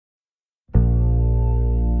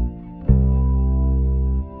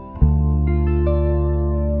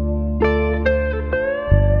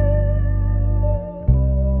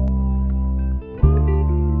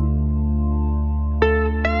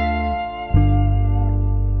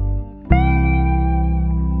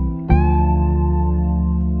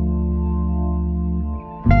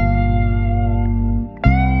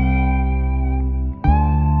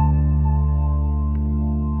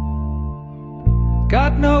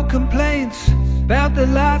no complaints about the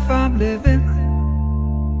life I'm living.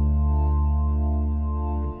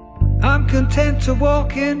 I'm content to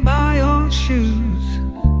walk in my own shoes.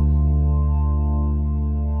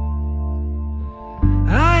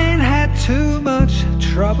 I ain't had too much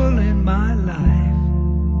trouble in my life,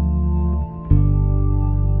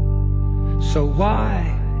 so why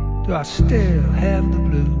do I still have the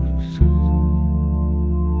blues?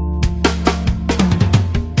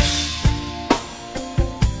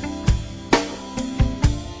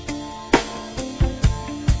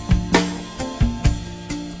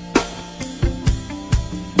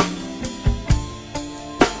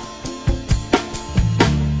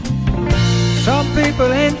 Some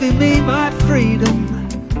people envy me my freedom,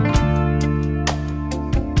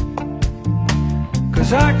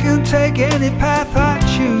 'cause I can take any path I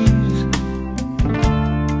choose.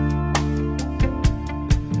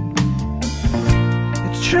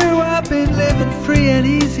 It's true, I've been living free and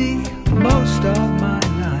easy most of my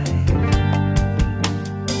life,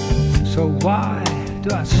 so why do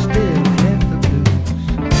I still have the blues?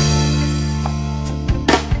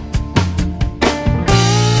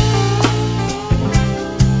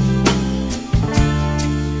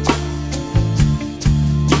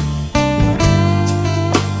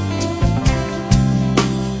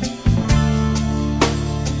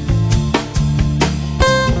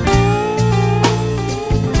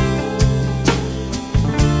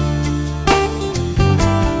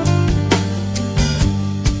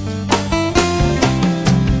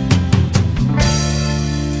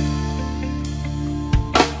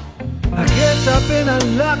 I've been a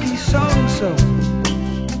lucky so-and-so,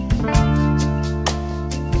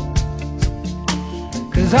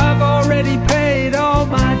 'cause I've already paid all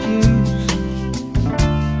my dues.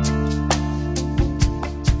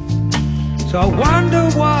 So I wonder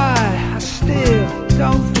why I still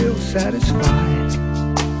don't feel satisfied,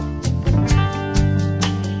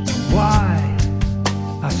 why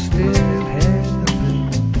I still have the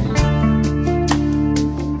blues.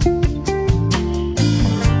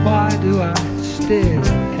 Why do I still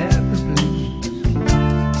have the blues?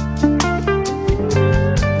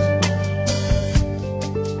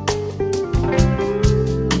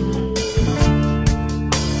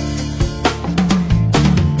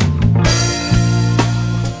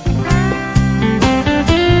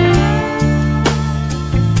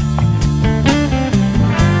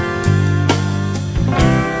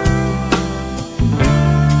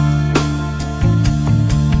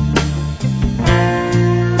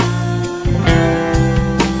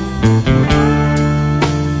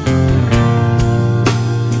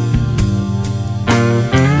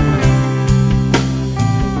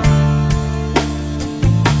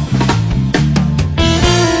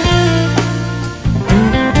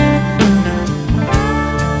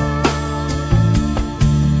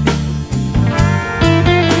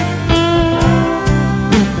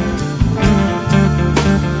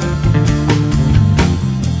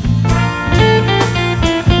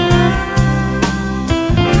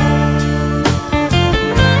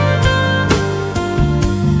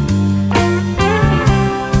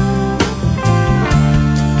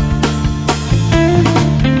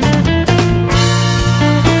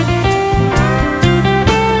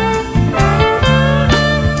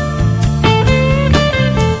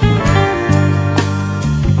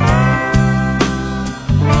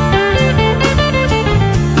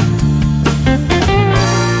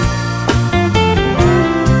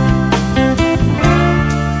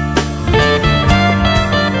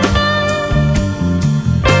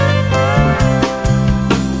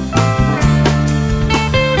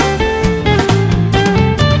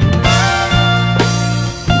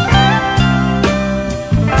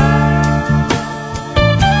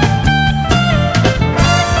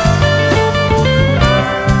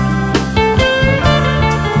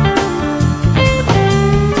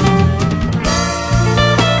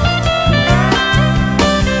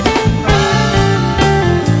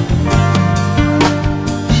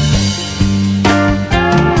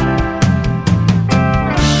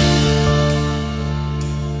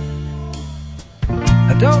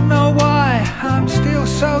 Don't know why I'm still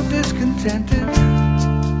so discontented.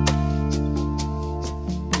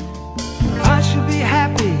 I should be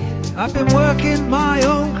happy, I've been working my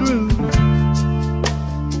own groove,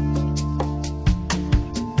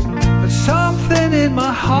 but something in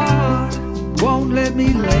my heart won't let me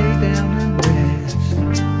lay down and rest.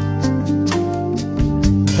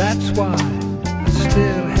 That's why I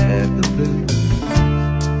still have the blues.